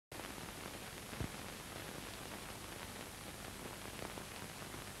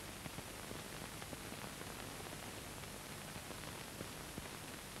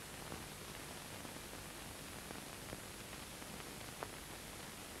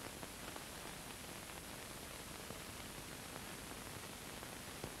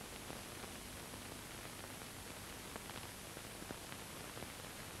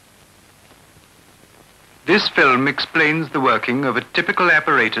This film explains the working of a typical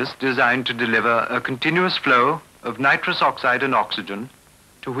apparatus designed to deliver a continuous flow of nitrous oxide and oxygen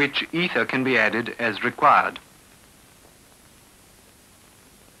to which ether can be added as required.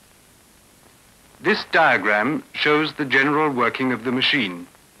 This diagram shows the general working of the machine.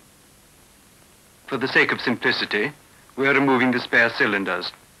 For the sake of simplicity, we are removing the spare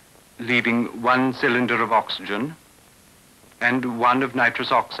cylinders, leaving one cylinder of oxygen and one of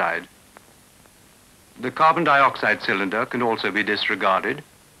nitrous oxide. The carbon dioxide cylinder can also be disregarded,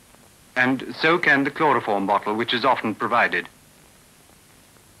 and so can the chloroform bottle, which is often provided.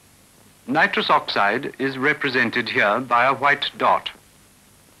 Nitrous oxide is represented here by a white dot.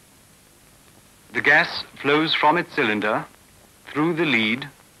 The gas flows from its cylinder through the lead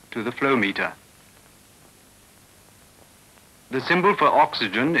to the flow meter. The symbol for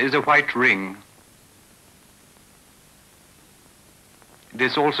oxygen is a white ring.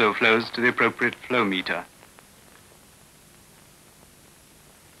 This also flows to the appropriate flow meter.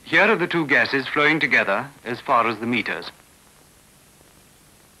 Here are the two gases flowing together as far as the meters.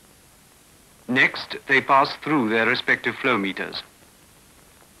 Next, they pass through their respective flow meters.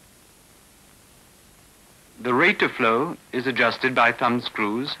 The rate of flow is adjusted by thumb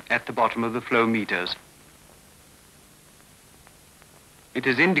screws at the bottom of the flow meters. It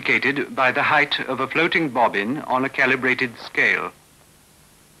is indicated by the height of a floating bobbin on a calibrated scale,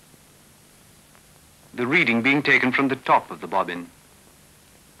 the reading being taken from the top of the bobbin.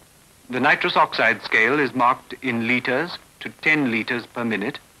 The nitrous oxide scale is marked in liters to 10 liters per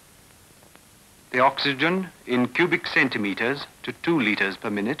minute, the oxygen in cubic centimeters to 2 liters per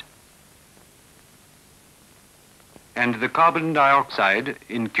minute, and the carbon dioxide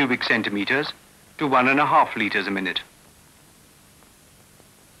in cubic centimeters to 1.5 liters a minute.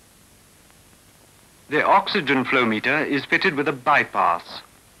 The oxygen flow meter is fitted with a bypass.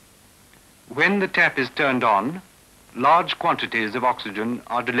 When the tap is turned on, large quantities of oxygen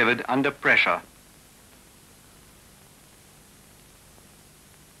are delivered under pressure.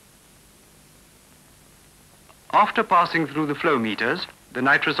 After passing through the flow meters, the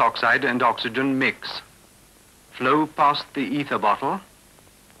nitrous oxide and oxygen mix. Flow past the ether bottle,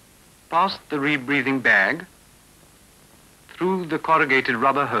 past the rebreathing bag, through the corrugated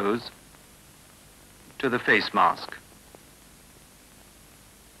rubber hose to the face mask.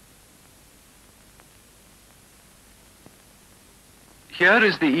 Here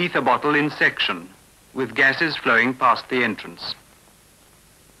is the ether bottle in section, with gases flowing past the entrance.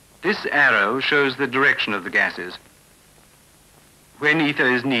 This arrow shows the direction of the gases. When ether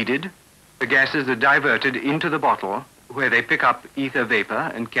is needed, the gases are diverted into the bottle, where they pick up ether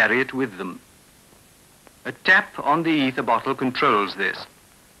vapor and carry it with them. A tap on the ether bottle controls this.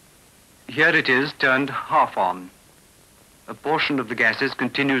 Here it is turned half on. A portion of the gases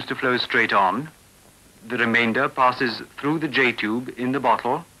continues to flow straight on. The remainder passes through the J-tube in the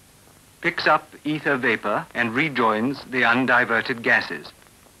bottle, picks up ether vapor, and rejoins the undiverted gases.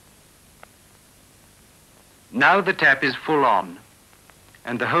 Now the tap is full on,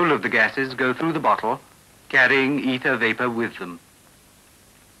 and the whole of the gases go through the bottle, carrying ether vapor with them.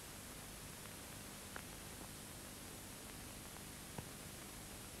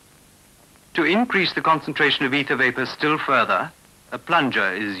 To increase the concentration of ether vapor still further, a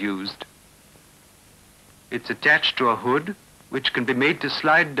plunger is used. It's attached to a hood, which can be made to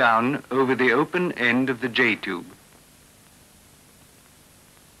slide down over the open end of the J-tube.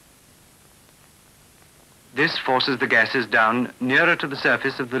 This forces the gases down nearer to the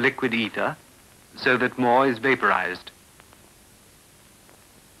surface of the liquid ether, so that more is vaporized.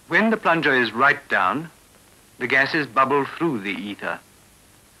 When the plunger is right down, the gases bubble through the ether,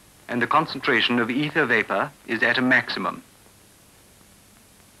 and the concentration of ether vapor is at a maximum.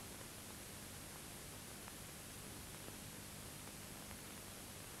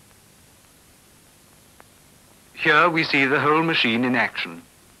 Here we see the whole machine in action.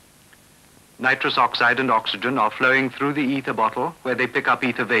 Nitrous oxide and oxygen are flowing through the ether bottle, where they pick up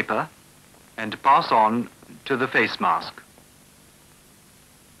ether vapor and pass on to the face mask.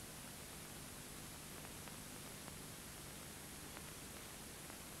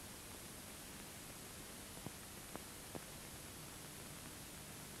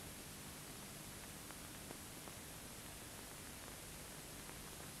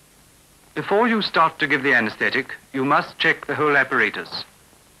 Before you start to give the anesthetic, you must check the whole apparatus.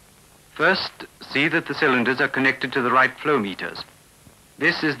 First, see that the cylinders are connected to the right flow meters.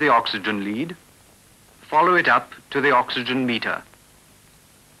 This is the oxygen lead. Follow it up to the oxygen meter.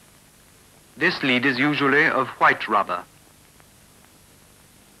 This lead is usually of white rubber.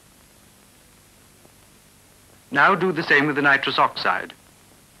 Now do the same with the nitrous oxide.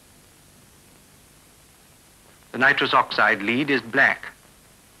 The nitrous oxide lead is black.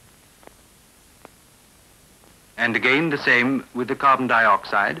 And again the same with the carbon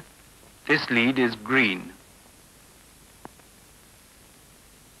dioxide. This lead is green.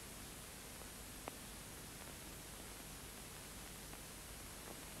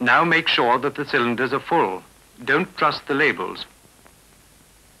 Now make sure that the cylinders are full. Don't trust the labels.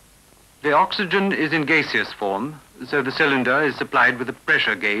 The oxygen is in gaseous form, so the cylinder is supplied with a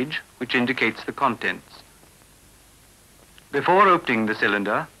pressure gauge which indicates the contents. Before opening the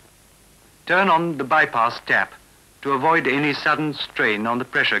cylinder, turn on the bypass tap to avoid any sudden strain on the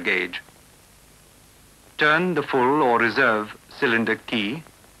pressure gauge. Turn the full or reserve cylinder key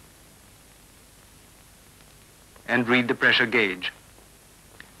and read the pressure gauge.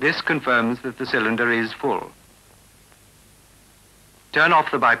 This confirms that the cylinder is full. Turn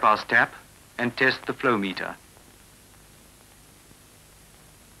off the bypass tap and test the flow meter.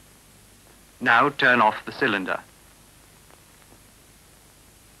 Now turn off the cylinder.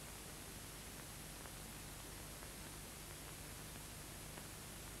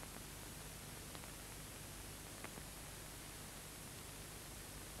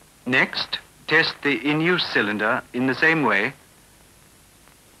 Next, test the in-use cylinder in the same way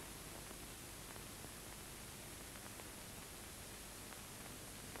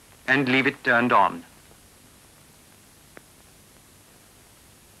and leave it turned on.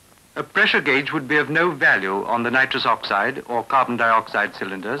 A pressure gauge would be of no value on the nitrous oxide or carbon dioxide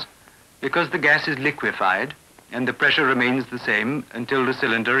cylinders because the gas is liquefied and the pressure remains the same until the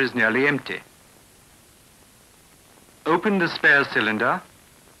cylinder is nearly empty. Open the spare cylinder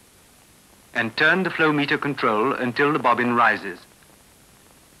and turn the flow meter control until the bobbin rises.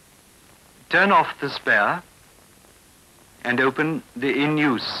 Turn off the spare and open the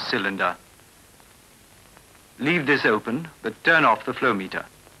in-use cylinder. Leave this open, but turn off the flow meter.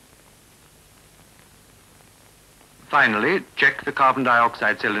 Finally, check the carbon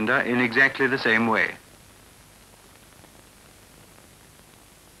dioxide cylinder in exactly the same way.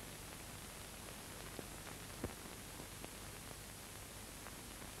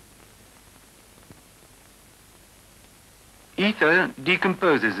 Ether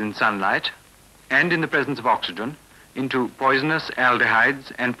decomposes in sunlight and in the presence of oxygen into poisonous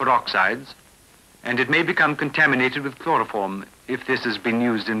aldehydes and peroxides, and it may become contaminated with chloroform if this has been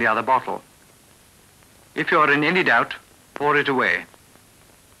used in the other bottle. If you're in any doubt, pour it away.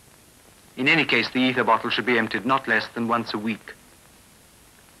 In any case, the ether bottle should be emptied not less than once a week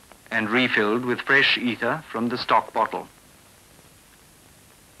and refilled with fresh ether from the stock bottle.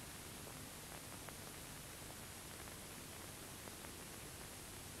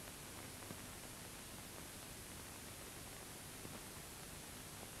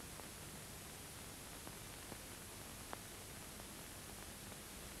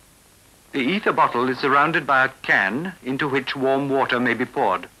 The ether bottle is surrounded by a can into which warm water may be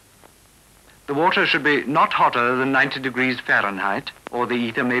poured. The water should be not hotter than 90 degrees Fahrenheit, or the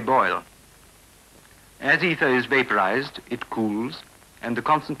ether may boil. As ether is vaporized, it cools, and the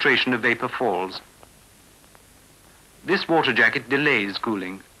concentration of vapor falls. This water jacket delays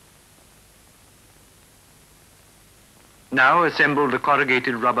cooling. Now assemble the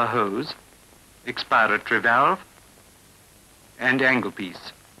corrugated rubber hose, expiratory valve, and angle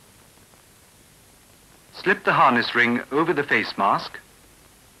piece. Slip the harness ring over the face mask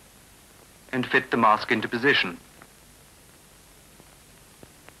and fit the mask into position.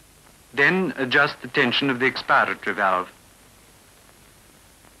 Then adjust the tension of the expiratory valve.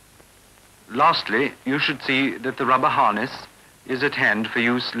 Lastly, you should see that the rubber harness is at hand for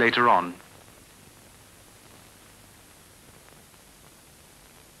use later on.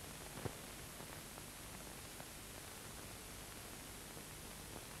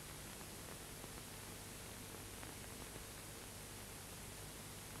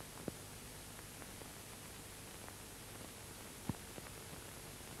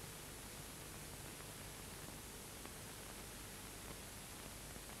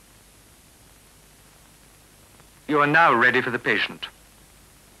 You are now ready for the patient.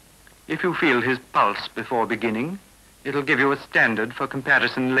 If you feel his pulse before beginning, it'll give you a standard for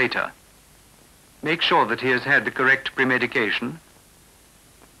comparison later. Make sure that he has had the correct premedication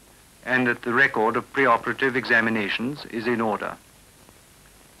and that the record of preoperative examinations is in order.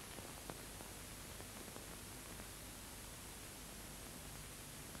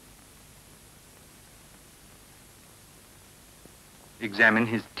 Examine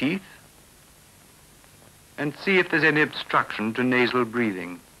his teeth and see if there's any obstruction to nasal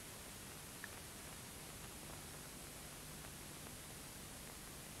breathing.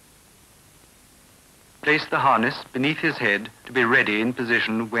 Place the harness beneath his head to be ready in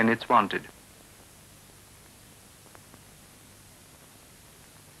position when it's wanted.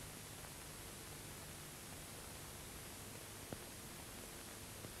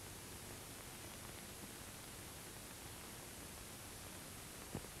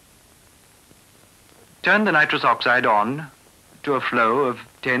 Turn the nitrous oxide on to a flow of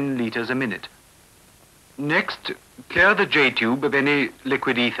 10 liters a minute. Next, clear the J-tube of any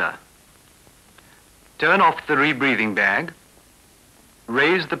liquid ether. Turn off the rebreathing bag,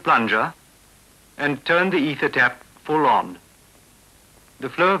 raise the plunger, and turn the ether tap full on. The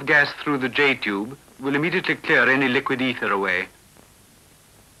flow of gas through the J-tube will immediately clear any liquid ether away.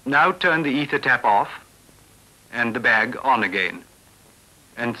 Now turn the ether tap off and the bag on again,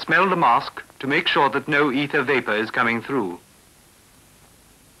 and smell the mask to make sure that no ether vapor is coming through.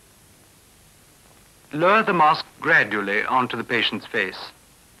 Lower the mask gradually onto the patient's face.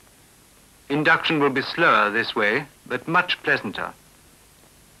 Induction will be slower this way, but much pleasanter.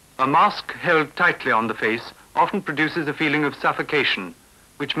 A mask held tightly on the face often produces a feeling of suffocation,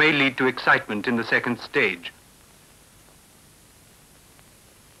 which may lead to excitement in the second stage.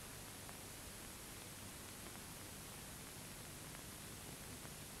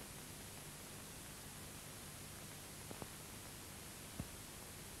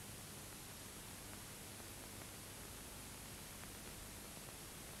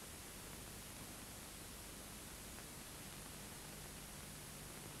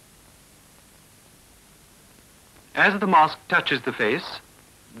 As the mask touches the face,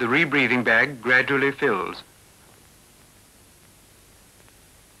 the rebreathing bag gradually fills.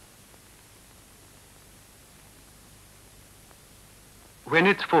 When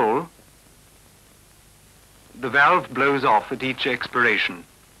it's full, the valve blows off at each expiration.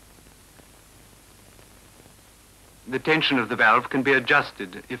 The tension of the valve can be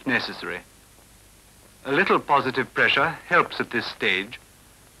adjusted if necessary. A little positive pressure helps at this stage,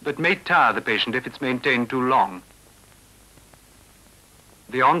 but may tire the patient if it's maintained too long.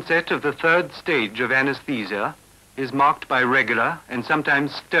 The onset of the third stage of anesthesia is marked by regular and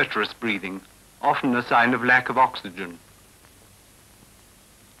sometimes stertorous breathing, often a sign of lack of oxygen.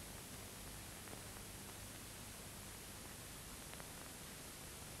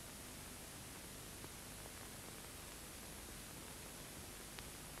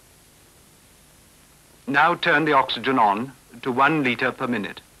 Now turn the oxygen on to 1 liter per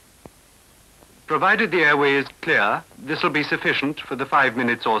minute. Provided the airway is clear, this will be sufficient for the 5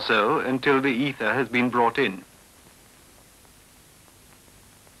 minutes or so until the ether has been brought in.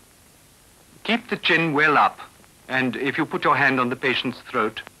 Keep the chin well up, and if you put your hand on the patient's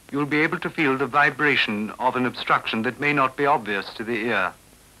throat, you'll be able to feel the vibration of an obstruction that may not be obvious to the ear.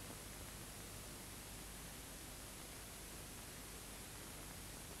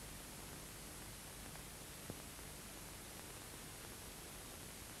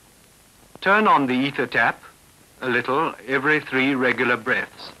 Turn on the ether tap a little every 3 regular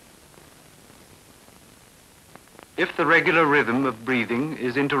breaths. If the regular rhythm of breathing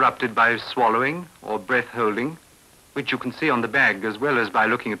is interrupted by swallowing or breath holding, which you can see on the bag as well as by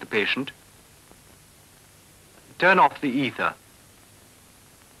looking at the patient, turn off the ether.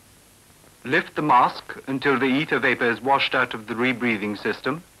 Lift the mask until the ether vapor is washed out of the rebreathing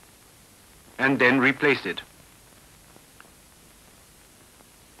system, and then replace it.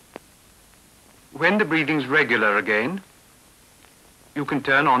 When the breathing's regular again, you can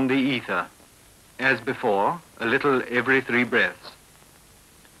turn on the ether, as before, a little every 3 breaths.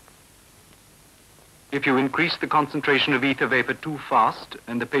 If you increase the concentration of ether vapor too fast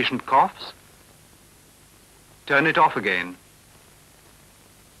and the patient coughs, turn it off again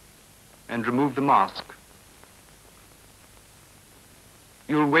and remove the mask.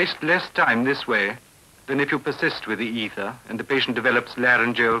 You'll waste less time this way than if you persist with the ether and the patient develops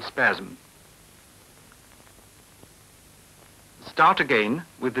laryngeal spasm. Start again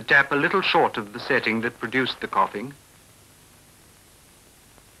with the tap a little short of the setting that produced the coughing,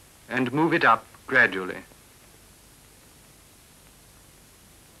 and move it up gradually.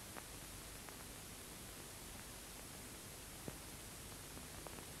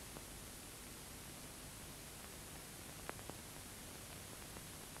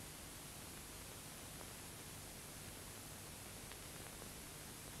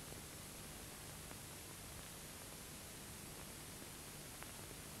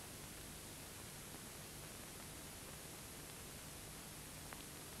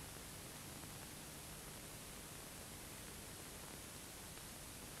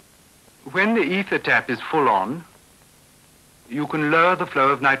 When the ether tap is full on, you can lower the flow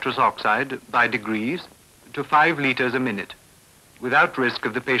of nitrous oxide by degrees to 5 liters a minute, without risk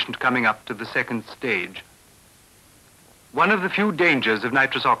of the patient coming up to the second stage. One of the few dangers of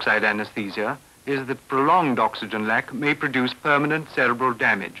nitrous oxide anesthesia is that prolonged oxygen lack may produce permanent cerebral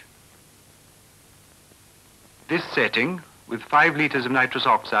damage. This setting, with 5 liters of nitrous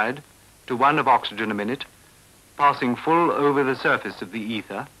oxide to 1 of oxygen a minute, passing full over the surface of the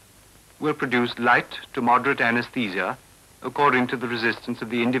ether, will produce light to moderate anesthesia according to the resistance of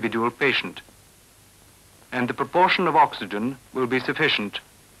the individual patient. And the proportion of oxygen will be sufficient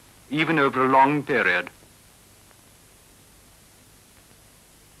even over a long period.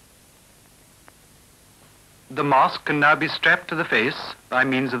 The mask can now be strapped to the face by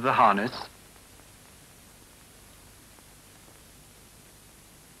means of the harness.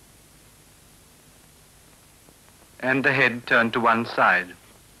 And the head turned to one side.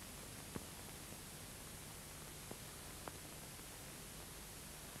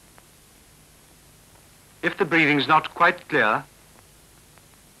 If the breathing is not quite clear,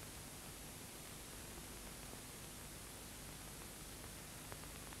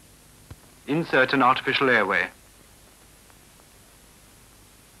 insert an artificial airway.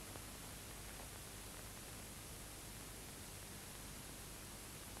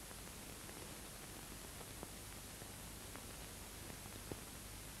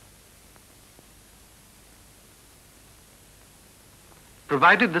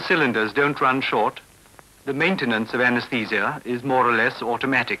 Provided the cylinders don't run short, the maintenance of anesthesia is more or less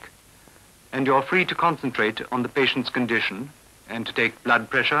automatic, and you're free to concentrate on the patient's condition and to take blood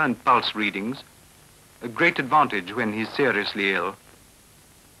pressure and pulse readings, a great advantage when he's seriously ill.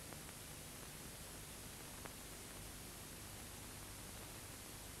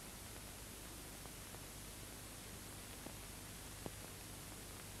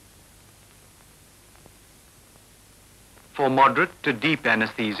 For moderate to deep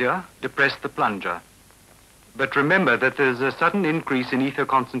anesthesia, depress the plunger. But remember that there's a sudden increase in ether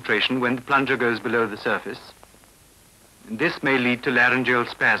concentration when the plunger goes below the surface. This may lead to laryngeal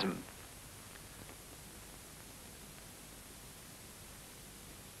spasm.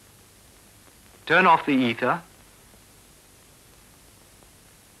 Turn off the ether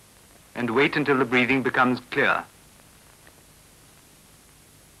and wait until the breathing becomes clear.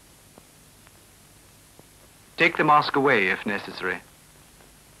 Take the mask away if necessary.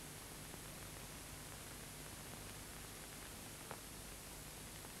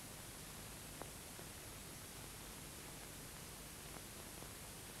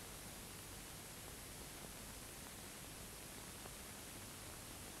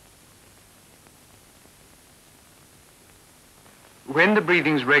 When the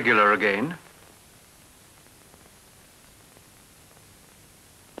breathing's regular again,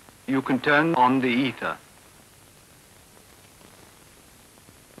 you can turn on the ether.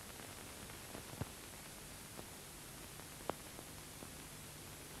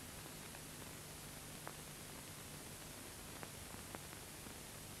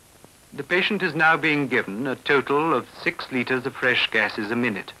 The patient is now being given a total of 6 liters of fresh gases a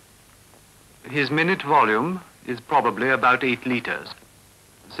minute. His minute volume is probably about 8 liters,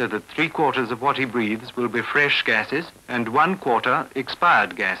 so that 3/4 of what he breathes will be fresh gases and 1/4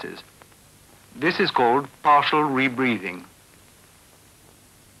 expired gases. This is called partial rebreathing.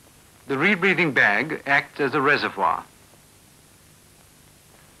 The rebreathing bag acts as a reservoir.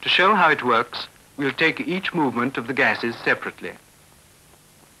 To show how it works, we'll take each movement of the gases separately.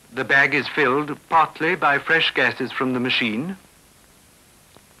 The bag is filled partly by fresh gases from the machine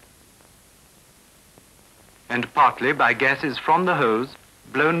and partly by gases from the hose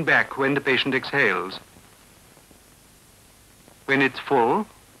blown back when the patient exhales. When it's full,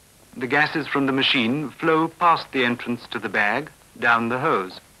 the gases from the machine flow past the entrance to the bag down the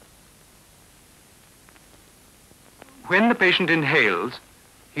hose. When the patient inhales,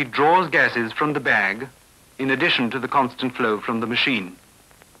 he draws gases from the bag in addition to the constant flow from the machine.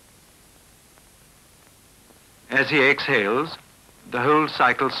 As he exhales, the whole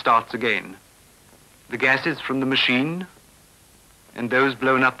cycle starts again. The gases from the machine and those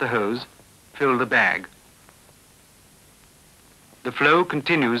blown up the hose fill the bag. The flow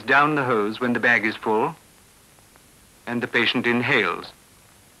continues down the hose when the bag is full and the patient inhales.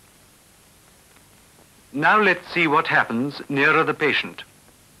 Now let's see what happens nearer the patient.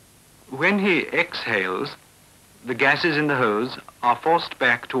 When he exhales, the gases in the hose are forced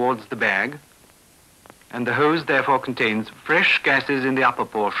back towards the bag, and the hose therefore contains fresh gases in the upper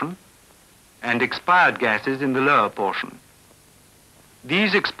portion and expired gases in the lower portion.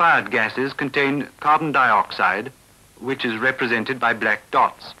 These expired gases contain carbon dioxide, which is represented by black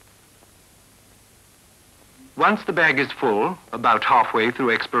dots. Once the bag is full, about halfway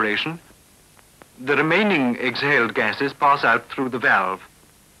through expiration, the remaining exhaled gases pass out through the valve.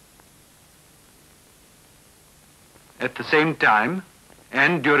 At the same time,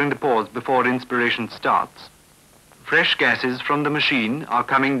 and during the pause before inspiration starts, fresh gases from the machine are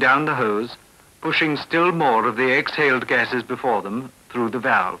coming down the hose, pushing still more of the exhaled gases before them through the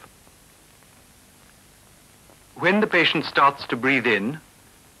valve. When the patient starts to breathe in,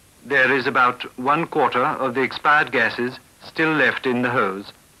 there is about 1/4 of the expired gases still left in the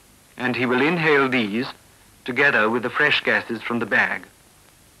hose, and he will inhale these together with the fresh gases from the bag.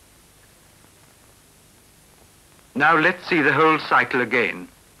 Now let's see the whole cycle again.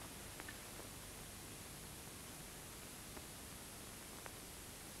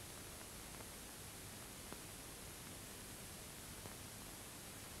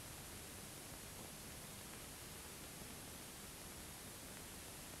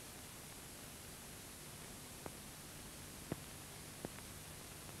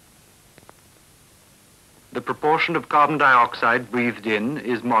 The proportion of carbon dioxide breathed in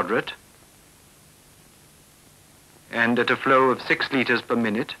is moderate, and at a flow of 6 liters per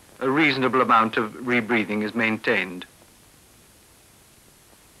minute, a reasonable amount of rebreathing is maintained.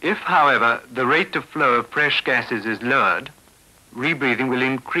 If, however, the rate of flow of fresh gases is lowered, rebreathing will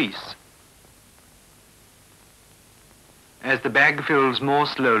increase. As the bag fills more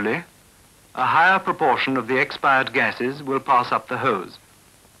slowly, a higher proportion of the expired gases will pass up the hose,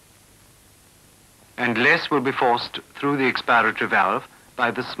 and less will be forced through the expiratory valve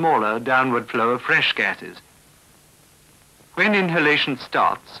by the smaller downward flow of fresh gases. When inhalation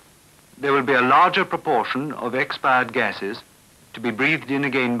starts, there will be a larger proportion of expired gases to be breathed in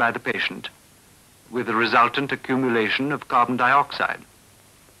again by the patient, with the resultant accumulation of carbon dioxide.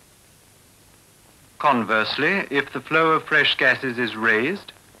 Conversely, if the flow of fresh gases is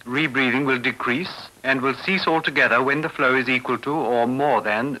raised, rebreathing will decrease and will cease altogether when the flow is equal to or more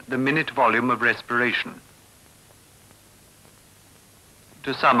than the minute volume of respiration.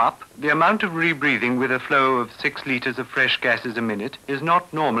 To sum up, the amount of rebreathing with a flow of 6 liters of fresh gases a minute is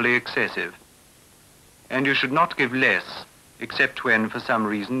not normally excessive, and you should not give less, except when, for some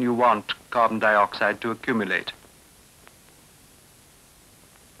reason, you want carbon dioxide to accumulate.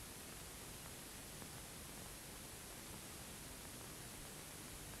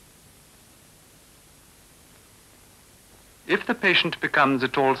 If the patient becomes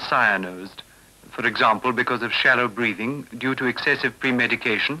at all cyanosed, for example because of shallow breathing due to excessive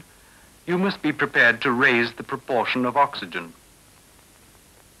premedication, you must be prepared to raise the proportion of oxygen.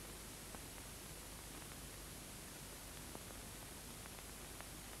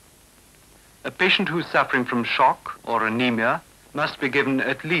 A patient who's suffering from shock or anemia must be given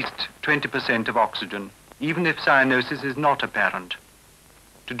at least 20% of oxygen, even if cyanosis is not apparent.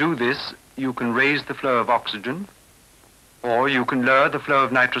 To do this, you can raise the flow of oxygen, or you can lower the flow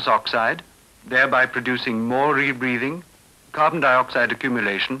of nitrous oxide, thereby producing more rebreathing, carbon dioxide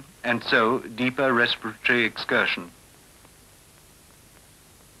accumulation, and so deeper respiratory excursion.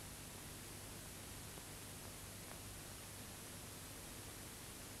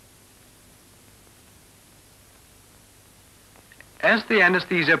 As the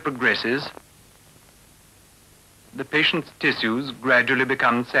anesthesia progresses, the patient's tissues gradually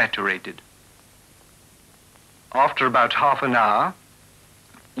become saturated. After about half an hour,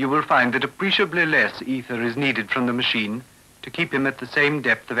 you will find that appreciably less ether is needed from the machine to keep him at the same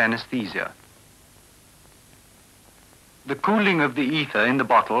depth of anesthesia. The cooling of the ether in the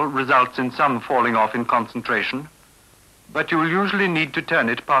bottle results in some falling off in concentration, but you will usually need to turn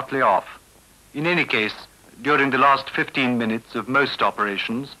it partly off. In any case, during the last 15 minutes of most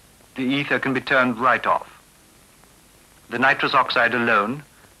operations, the ether can be turned right off. The nitrous oxide alone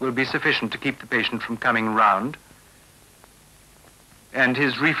will be sufficient to keep the patient from coming round, and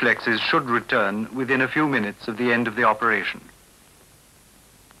his reflexes should return within a few minutes of the end of the operation.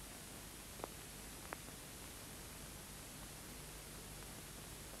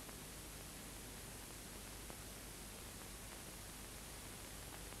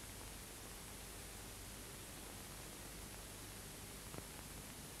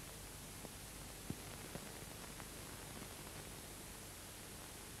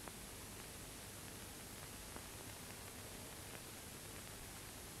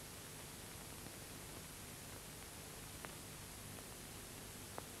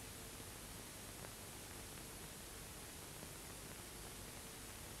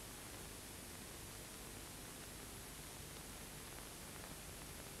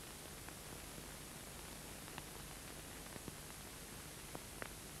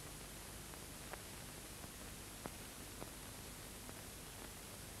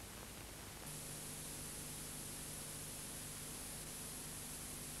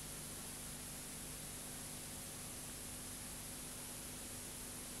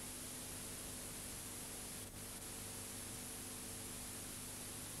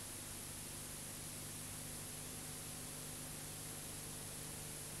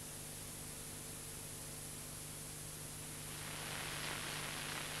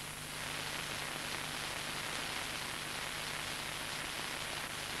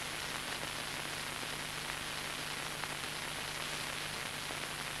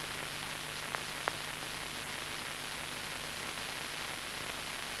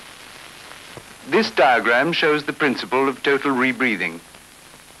 This diagram shows the principle of total rebreathing.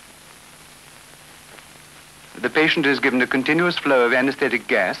 The patient is given a continuous flow of anesthetic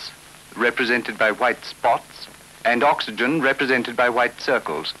gas, represented by white spots, and oxygen, represented by white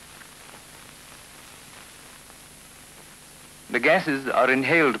circles. The gases are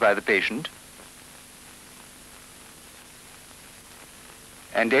inhaled by the patient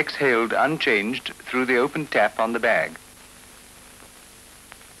and exhaled unchanged through the open tap on the bag.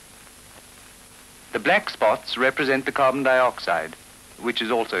 The black spots represent the carbon dioxide, which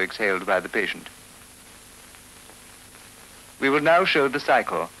is also exhaled by the patient. We will now show the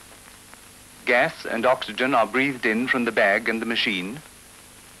cycle. Gas and oxygen are breathed in from the bag and the machine.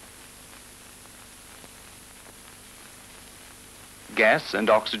 Gas and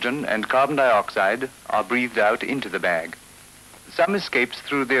oxygen and carbon dioxide are breathed out into the bag. Some escapes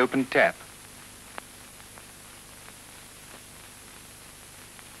through the open tap.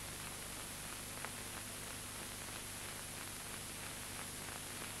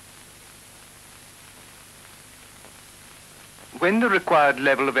 When the required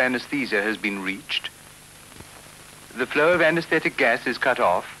level of anesthesia has been reached, the flow of anesthetic gas is cut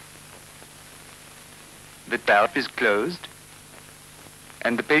off, the tap is closed,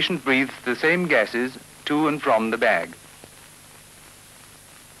 and the patient breathes the same gases to and from the bag.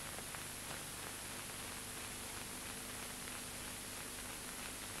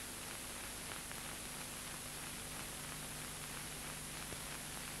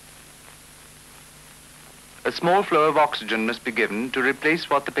 A small flow of oxygen must be given to replace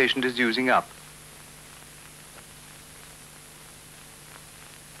what the patient is using up.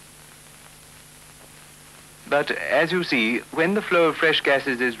 But as you see, when the flow of fresh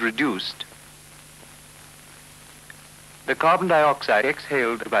gases is reduced, the carbon dioxide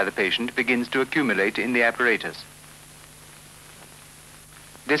exhaled by the patient begins to accumulate in the apparatus.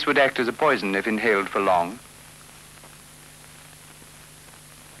 This would act as a poison if inhaled for long.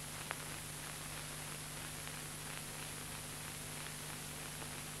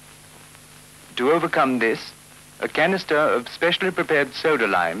 To overcome this, a canister of specially prepared soda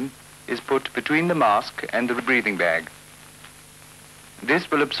lime is put between the mask and the breathing bag. This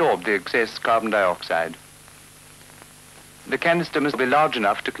will absorb the excess carbon dioxide. The canister must be large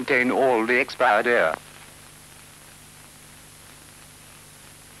enough to contain all the expired air.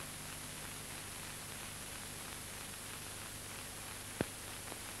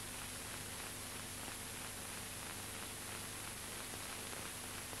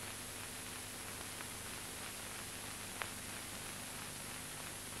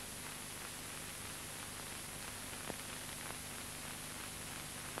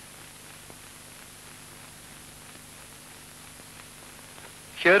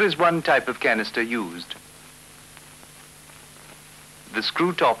 Here is one type of canister used. The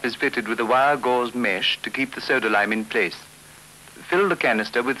screw top is fitted with a wire gauze mesh to keep the soda lime in place. Fill the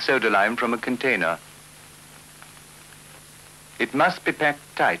canister with soda lime from a container. It must be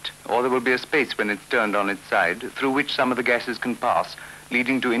packed tight, or there will be a space when it's turned on its side, through which some of the gases can pass,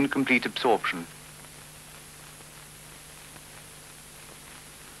 leading to incomplete absorption.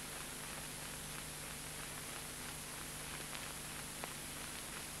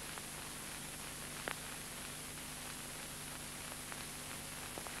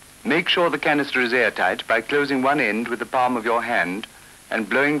 Make sure the canister is airtight by closing one end with the palm of your hand and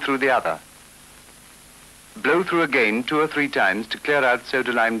blowing through the other. Blow through again 2 or 3 times to clear out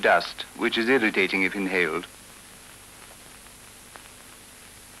soda lime dust, which is irritating if inhaled.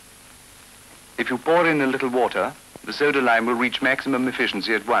 If you pour in a little water, the soda lime will reach maximum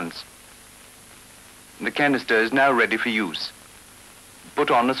efficiency at once. The canister is now ready for use.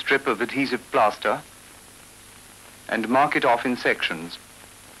 Put on a strip of adhesive plaster and mark it off in sections.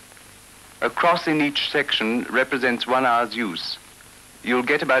 A cross in each section represents 1 hour's use. You'll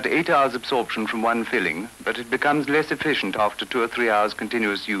get about 8 hours absorption from one filling, but it becomes less efficient after 2 or 3 hours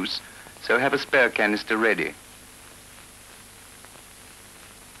continuous use, so have a spare canister ready.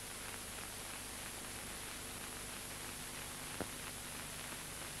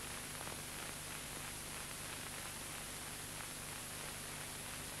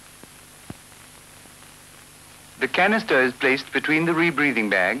 The canister is placed between the rebreathing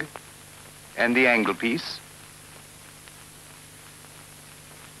bag and the angle piece,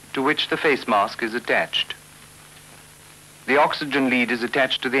 to which the face mask is attached. The oxygen lead is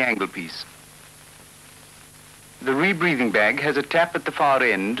attached to the angle piece. The rebreathing bag has a tap at the far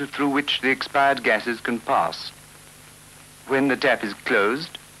end through which the expired gases can pass. When the tap is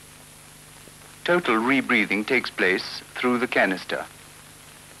closed, total rebreathing takes place through the canister.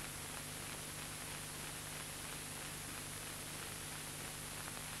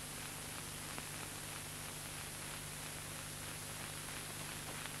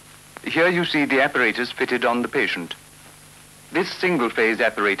 Here you see the apparatus fitted on the patient. This single-phase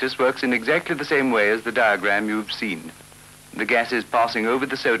apparatus works in exactly the same way as the diagram you've seen. The gas is passing over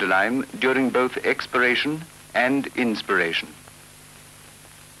the soda lime during both expiration and inspiration.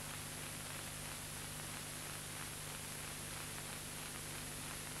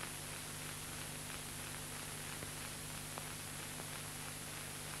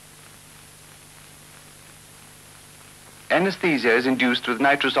 Anaesthesia is induced with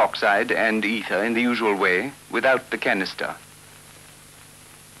nitrous oxide and ether in the usual way, without the canister.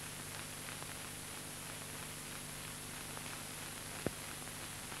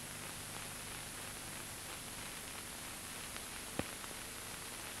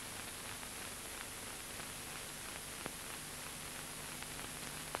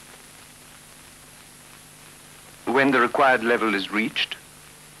 When the required level is reached,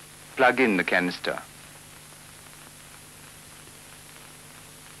 plug in the canister.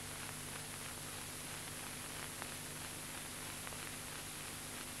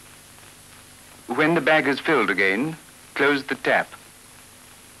 When the bag is filled again, close the tap.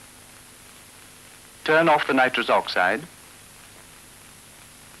 Turn off the nitrous oxide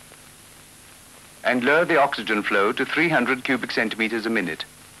and lower the oxygen flow to 300 cubic centimeters a minute.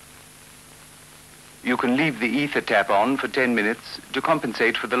 You can leave the ether tap on for 10 minutes to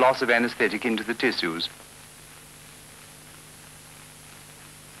compensate for the loss of anesthetic into the tissues.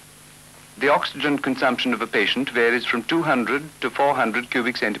 The oxygen consumption of a patient varies from 200 to 400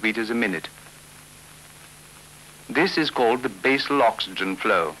 cubic centimeters a minute. This is called the basal oxygen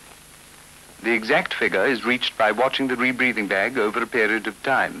flow. The exact figure is reached by watching the rebreathing bag over a period of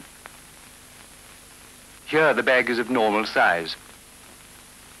time. Here the bag is of normal size.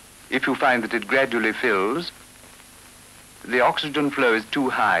 If you find that it gradually fills, the oxygen flow is too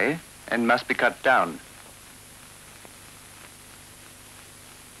high and must be cut down.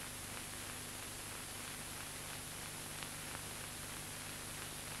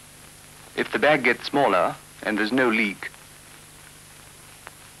 If the bag gets smaller and there's no leak,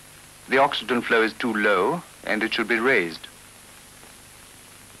 the oxygen flow is too low and it should be raised.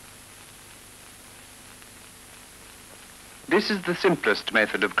 This is the simplest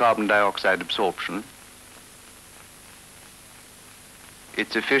method of carbon dioxide absorption.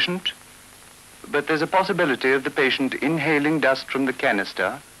 It's efficient, but there's a possibility of the patient inhaling dust from the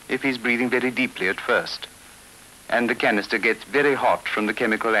canister if he's breathing very deeply at first, and the canister gets very hot from the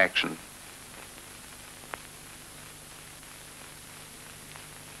chemical action.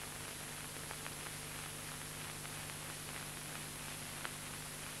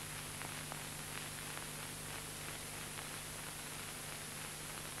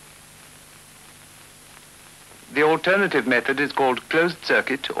 The alternative method is called closed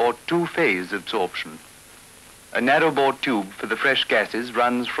circuit or two-phase absorption. A narrow bore tube for the fresh gases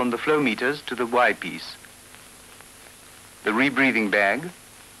runs from the flow meters to the Y-piece. The rebreathing bag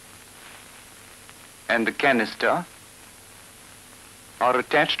and the canister are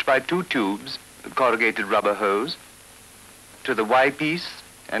attached by two tubes, a corrugated rubber hose, to the Y-piece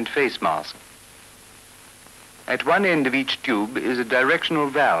and face mask. At one end of each tube is a directional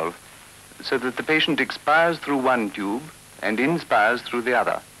valve, so that the patient expires through one tube and inspires through the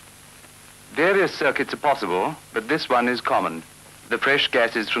other. Various circuits are possible, but this one is common. The fresh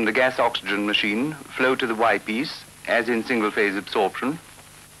gases from the gas-oxygen machine flow to the Y-piece, as in single-phase absorption.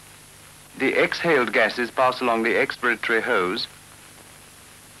 The exhaled gases pass along the expiratory hose,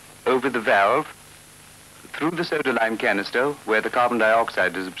 over the valve, through the soda lime canister, where the carbon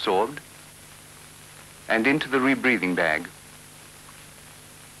dioxide is absorbed, and into the rebreathing bag.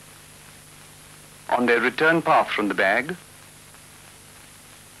 On their return path from the bag,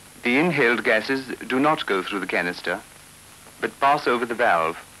 the inhaled gases do not go through the canister, but pass over the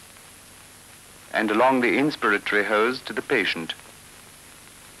valve and along the inspiratory hose to the patient.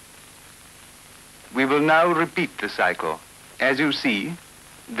 We will now repeat the cycle. As you see,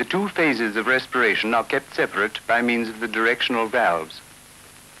 the two phases of respiration are kept separate by means of the directional valves.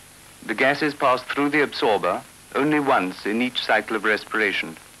 The gases pass through the absorber only once in each cycle of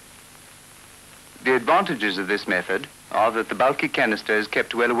respiration. The advantages of this method are that the bulky canister is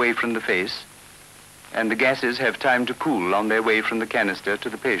kept well away from the face, and the gases have time to cool on their way from the canister to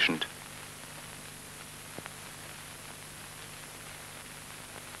the patient.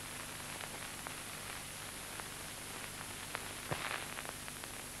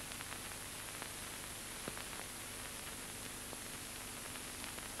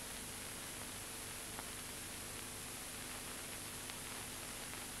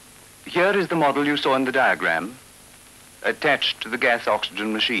 Here is the model you saw in the diagram, attached to the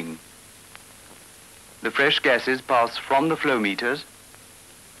gas-oxygen machine. The fresh gases pass from the flow meters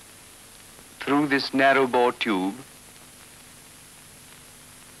through this narrow bore tube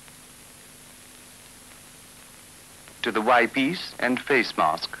to the Y-piece and face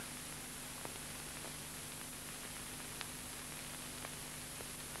mask.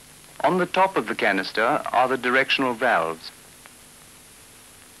 On the top of the canister are the directional valves.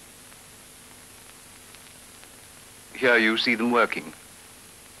 Here you see them working.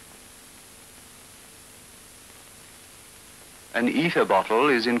 An ether bottle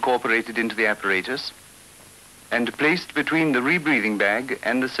is incorporated into the apparatus and placed between the rebreathing bag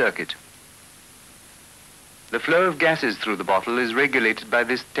and the circuit. The flow of gases through the bottle is regulated by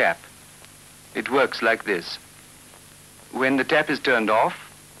this tap. It works like this. When the tap is turned off,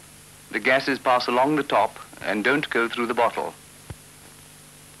 the gases pass along the top and don't go through the bottle.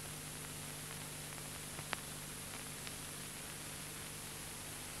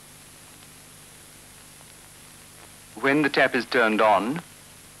 When the tap is turned on,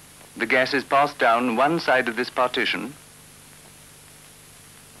 the gases pass down one side of this partition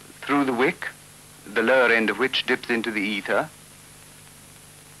through the wick, the lower end of which dips into the ether,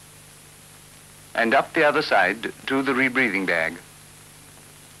 and up the other side to the rebreathing bag.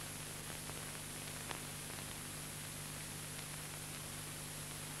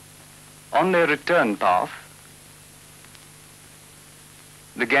 On their return path,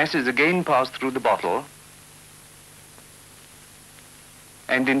 the gases again pass through the bottle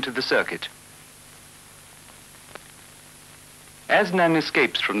and into the circuit. As none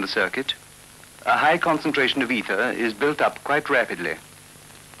escapes from the circuit, a high concentration of ether is built up quite rapidly.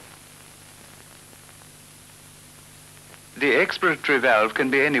 The expiratory valve can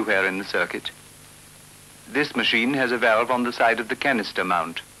be anywhere in the circuit. This machine has a valve on the side of the canister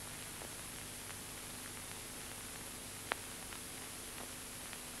mount.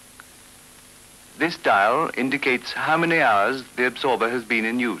 This dial indicates how many hours the absorber has been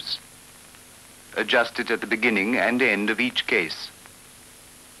in use. Adjust it at the beginning and end of each case.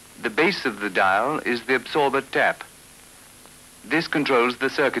 The base of the dial is the absorber tap. This controls the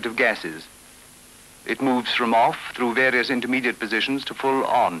circuit of gases. It moves from off through various intermediate positions to full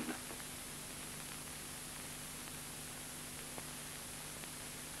on.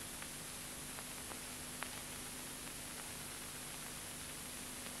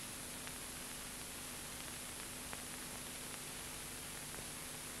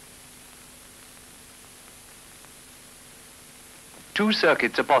 Two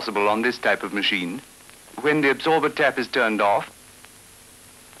circuits are possible on this type of machine. When the absorber tap is turned off,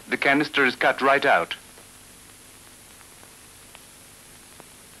 the canister is cut right out.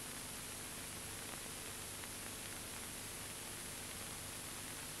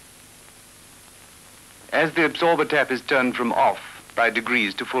 As the absorber tap is turned from off by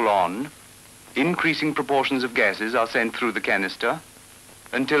degrees to full on, increasing proportions of gases are sent through the canister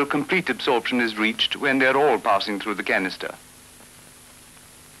until complete absorption is reached when they're all passing through the canister.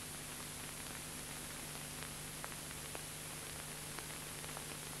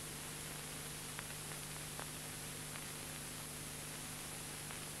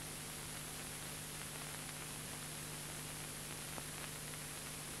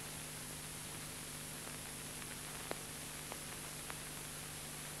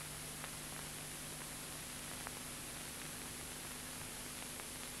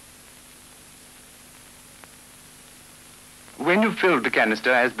 When you've filled the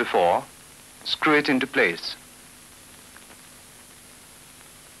canister as before, screw it into place.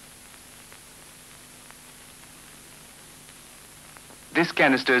 This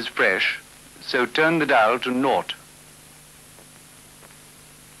canister is fresh, so turn the dial to 0.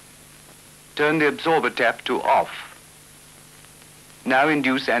 Turn the absorber tap to off. Now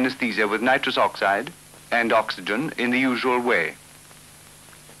induce anesthesia with nitrous oxide and oxygen in the usual way.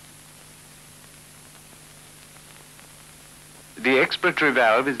 The expiratory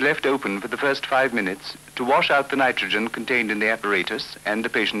valve is left open for the first 5 minutes to wash out the nitrogen contained in the apparatus and the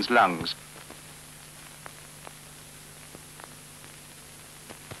patient's lungs.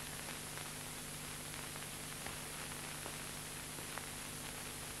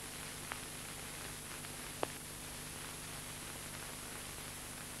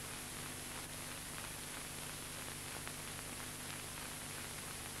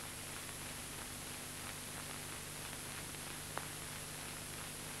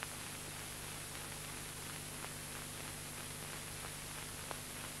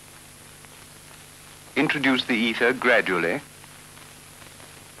 Introduce the ether gradually.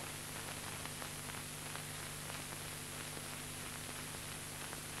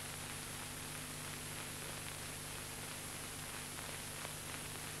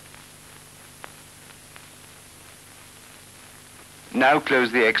 Now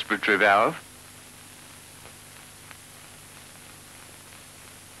close the expiratory valve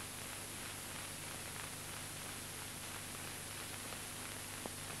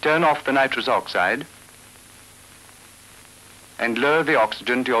Turn off the nitrous oxide and lower the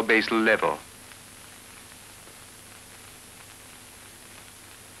oxygen to your basal level.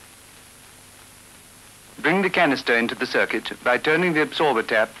 Bring the canister into the circuit by turning the absorber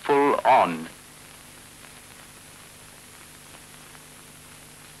tap full on.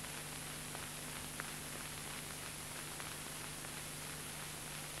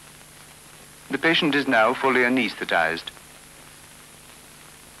 The patient is now fully anesthetized.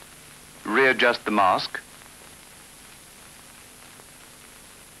 Readjust the mask.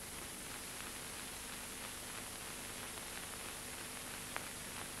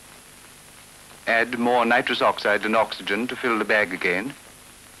 Add more nitrous oxide and oxygen to fill the bag again.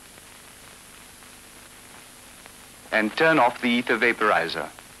 And turn off the ether vaporizer.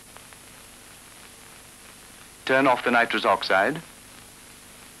 Turn off the nitrous oxide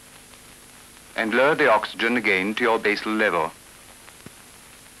and lower the oxygen again to your basal level.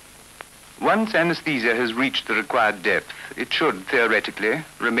 Once anesthesia has reached the required depth, it should, theoretically,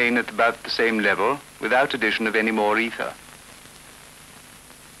 remain at about the same level without addition of any more ether.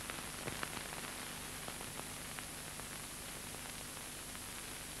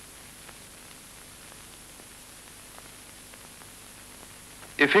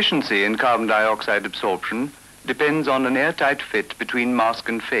 Efficiency in carbon dioxide absorption depends on an airtight fit between mask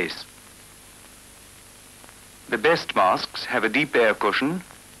and face. The best masks have a deep air cushion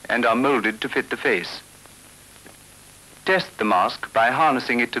and are molded to fit the face. Test the mask by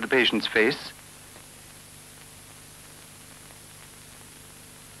harnessing it to the patient's face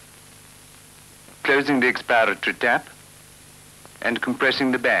closing the expiratory tap and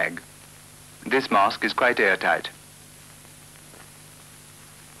compressing the bag. This mask is quite airtight.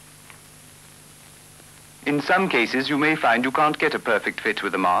 In some cases, you may find you can't get a perfect fit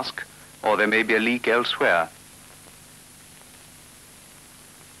with the mask, or there may be a leak elsewhere.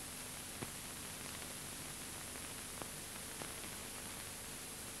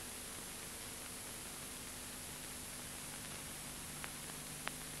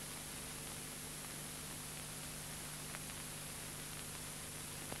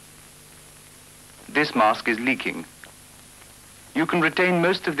 This mask is leaking. You can retain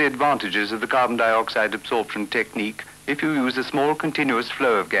most of the advantages of the carbon dioxide absorption technique if you use a small continuous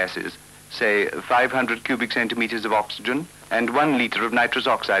flow of gases, say 500 cubic centimeters of oxygen and 1 liter of nitrous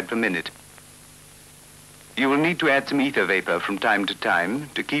oxide per minute. You will need to add some ether vapor from time to time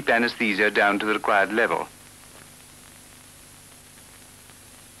to keep anesthesia down to the required level.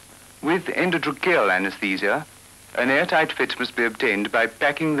 With endotracheal anesthesia, an airtight fit must be obtained by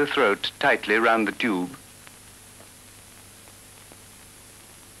packing the throat tightly round the tube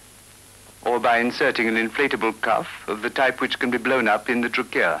or by inserting an inflatable cuff of the type which can be blown up in the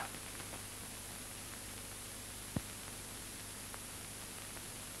trachea.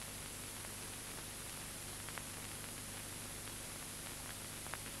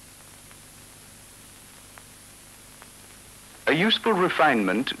 A useful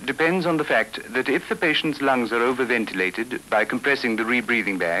refinement depends on the fact that if the patient's lungs are overventilated by compressing the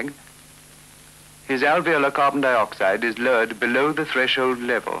rebreathing bag, his alveolar carbon dioxide is lowered below the threshold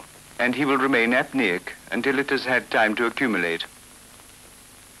level, and he will remain apneic until it has had time to accumulate.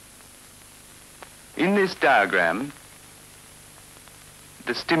 In this diagram,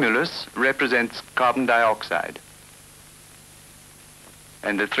 the stimulus represents carbon dioxide,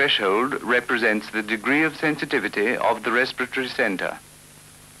 and the threshold represents the degree of sensitivity of the respiratory center.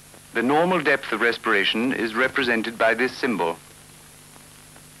 The normal depth of respiration is represented by this symbol.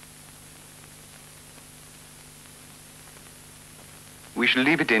 We shall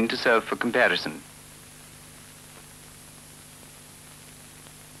leave it in to serve for comparison.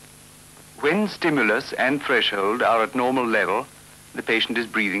 When stimulus and threshold are at normal level, the patient is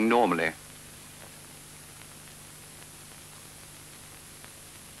breathing normally.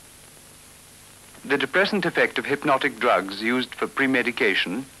 The depressant effect of hypnotic drugs used for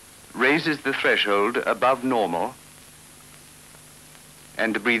premedication raises the threshold above normal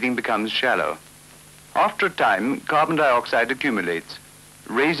and the breathing becomes shallow. After a time, carbon dioxide accumulates,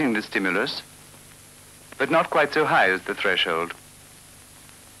 raising the stimulus, but not quite so high as the threshold.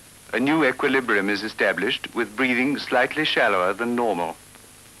 A new equilibrium is established with breathing slightly shallower than normal.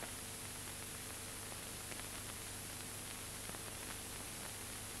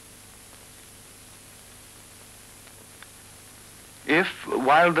 If,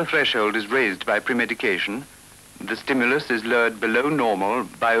 while the threshold is raised by premedication, the stimulus is lowered below normal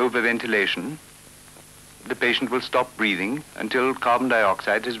by overventilation, the patient will stop breathing until carbon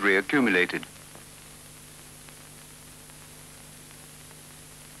dioxide has reaccumulated.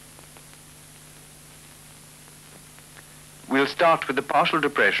 We'll must start with a partial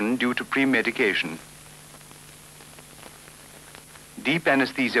depression due to pre-medication. Deep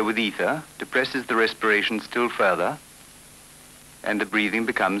anesthesia with ether depresses the respiration still further, and the breathing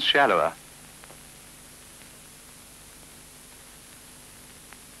becomes shallower.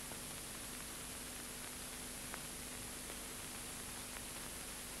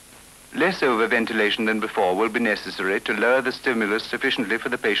 Less overventilation than before will be necessary to lower the stimulus sufficiently for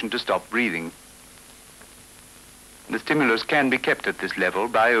the patient to stop breathing. The stimulus can be kept at this level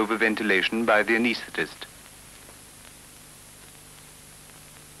by overventilation by the anesthetist.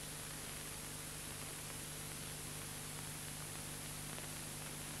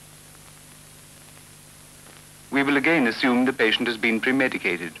 We will again assume the patient has been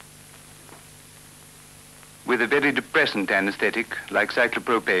premedicated. With a very depressant anesthetic like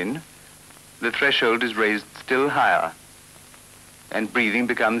cyclopropane, the threshold is raised still higher, and breathing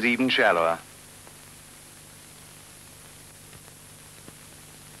becomes even shallower.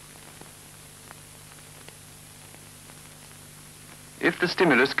 If the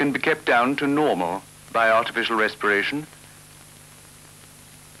stimulus can be kept down to normal by artificial respiration,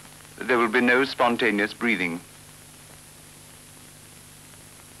 there will be no spontaneous breathing.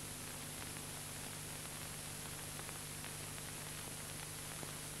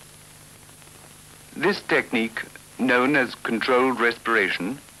 This technique, known as controlled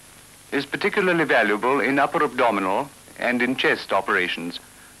respiration, is particularly valuable in upper abdominal and in chest operations,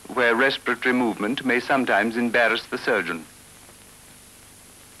 where respiratory movement may sometimes embarrass the surgeon.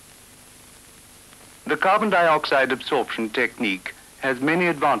 The carbon dioxide absorption technique has many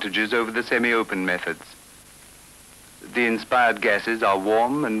advantages over the semi-open methods. The inspired gases are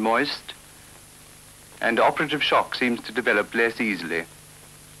warm and moist, and operative shock seems to develop less easily.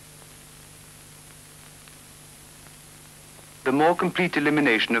 The more complete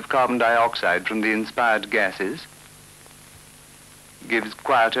elimination of carbon dioxide from the inspired gases gives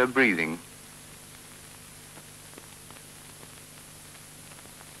quieter breathing.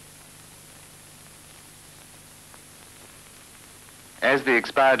 As the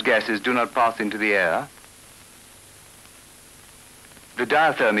expired gases do not pass into the air, the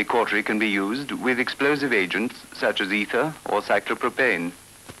diathermy cautery can be used with explosive agents such as ether or cyclopropane.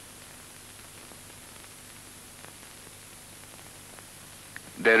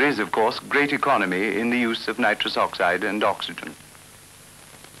 There is, of course, great economy in the use of nitrous oxide and oxygen.